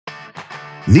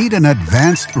Need an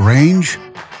advanced range?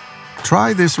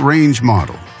 Try this range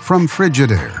model from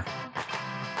Frigidaire.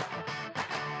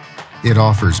 It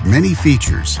offers many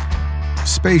features: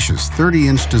 spacious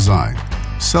 30-inch design,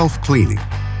 self-cleaning,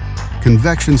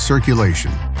 convection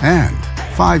circulation, and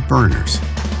 5 burners,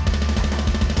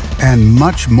 and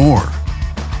much more.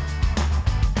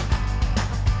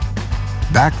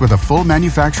 Backed with a full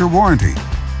manufacturer warranty,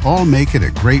 all make it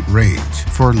a great range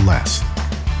for less.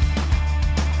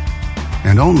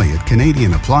 And only at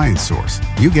Canadian Appliance Source,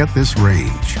 you get this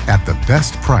range at the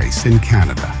best price in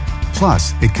Canada.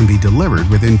 Plus, it can be delivered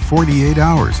within 48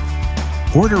 hours.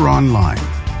 Order online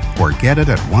or get it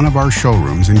at one of our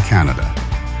showrooms in Canada.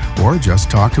 Or just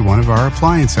talk to one of our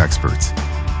appliance experts.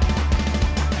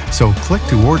 So click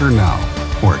to order now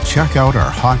or check out our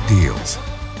hot deals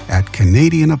at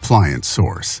Canadian Appliance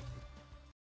Source.